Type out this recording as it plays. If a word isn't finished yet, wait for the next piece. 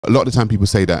a lot of the time people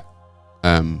say that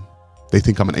they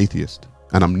think I'm an atheist,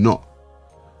 and I'm not.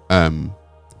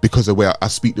 Because of the way I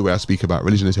speak about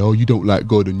religion, they say, oh, you don't like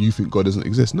God and you think God doesn't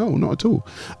exist. No, not at all.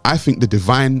 I think the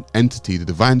divine entity, the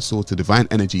divine source, the divine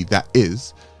energy that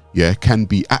is, can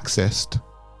be accessed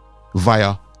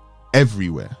via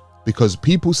everywhere. Because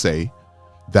people say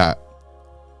that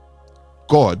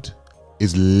God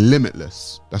is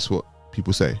limitless. That's what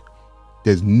people say.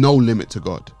 There's no limit to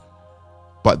God.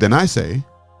 But then I say,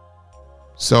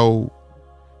 so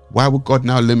why would God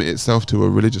now limit itself to a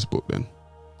religious book then?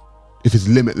 If it's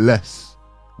limitless,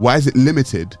 why is it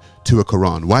limited to a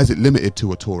Quran? Why is it limited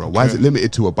to a Torah? Why is it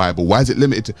limited to a Bible? Why is it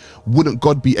limited to, wouldn't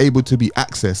God be able to be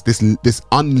accessed, this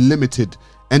unlimited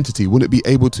entity, wouldn't it be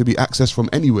able to be accessed from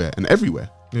anywhere and everywhere?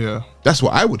 Yeah. That's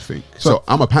what I would think. So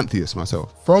I'm a pantheist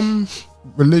myself. From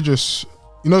religious,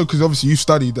 you know, because obviously you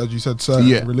studied, as you said,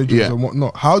 certain religions and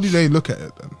whatnot. How do they look at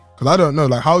it then? Because I don't know,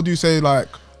 like, how do you say like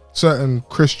certain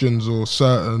Christians or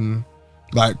certain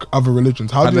like other religions,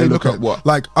 how do they look at what?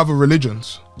 Like other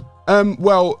religions?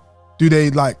 Well, do they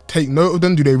like take note of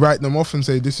them? Do they write them off and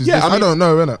say this is this? I don't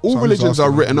know, innit? All religions are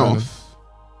written off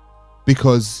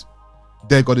because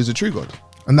their God is a true God.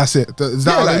 And that's it. Is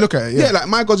that how they look at it? Yeah, like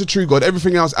my God's a true God.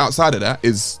 Everything else outside of that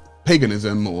is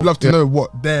paganism. Or I'd love to know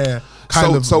what their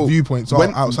kind of viewpoints are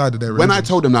outside of their religion. When I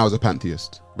told them I was a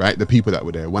pantheist, right? The people that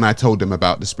were there, when I told them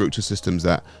about the spiritual systems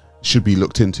that should be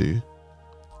looked into,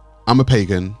 I'm a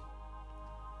pagan,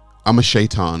 I'm a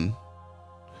shaitan,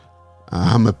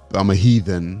 I'm a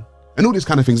heathen, and all these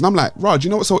kind of things. And I'm like, Raj, you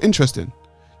know what's so interesting?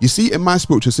 You see, in my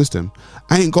spiritual system,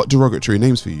 I ain't got derogatory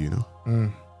names for you, you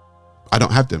know? I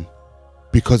don't have them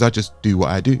because I just do what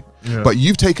I do. Yeah. But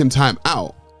you've taken time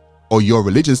out, or your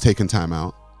religion's taken time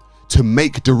out, to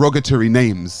make derogatory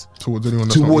names towards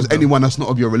anyone that's not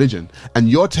of your religion. And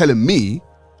you're telling me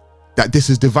that this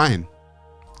is divine.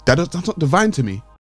 That's not divine to me.